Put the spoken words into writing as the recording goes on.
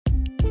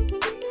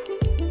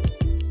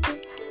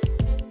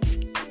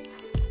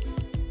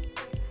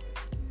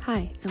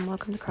Hi, and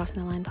welcome to Crossing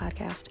the Line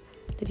podcast.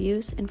 The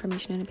views,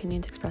 information, and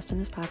opinions expressed in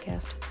this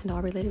podcast, and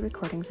all related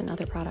recordings and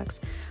other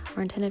products,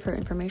 are intended for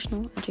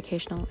informational,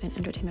 educational, and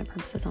entertainment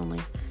purposes only.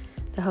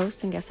 The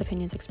hosts and guest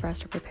opinions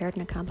expressed are prepared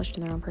and accomplished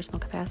in their own personal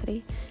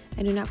capacity,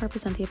 and do not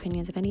represent the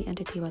opinions of any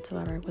entity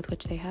whatsoever with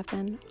which they have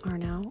been, are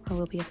now, or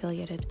will be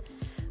affiliated.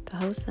 The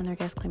hosts and their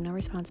guests claim no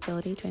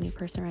responsibility to any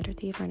person or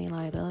entity for any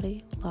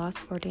liability, loss,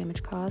 or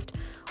damage caused,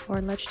 or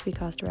alleged to be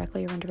caused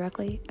directly or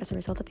indirectly as a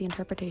result of the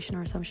interpretation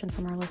or assumption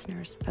from our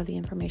listeners of the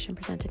information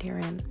presented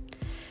herein.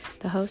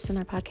 The hosts and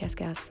their podcast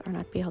guests are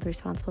not to be held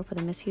responsible for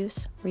the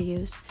misuse,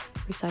 reuse,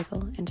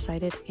 recycle, and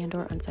cited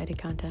and/or uncited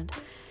content.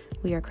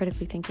 We are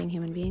critically thinking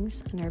human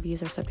beings, and our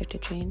views are subject to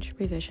change,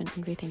 revision,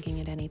 and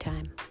rethinking at any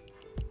time.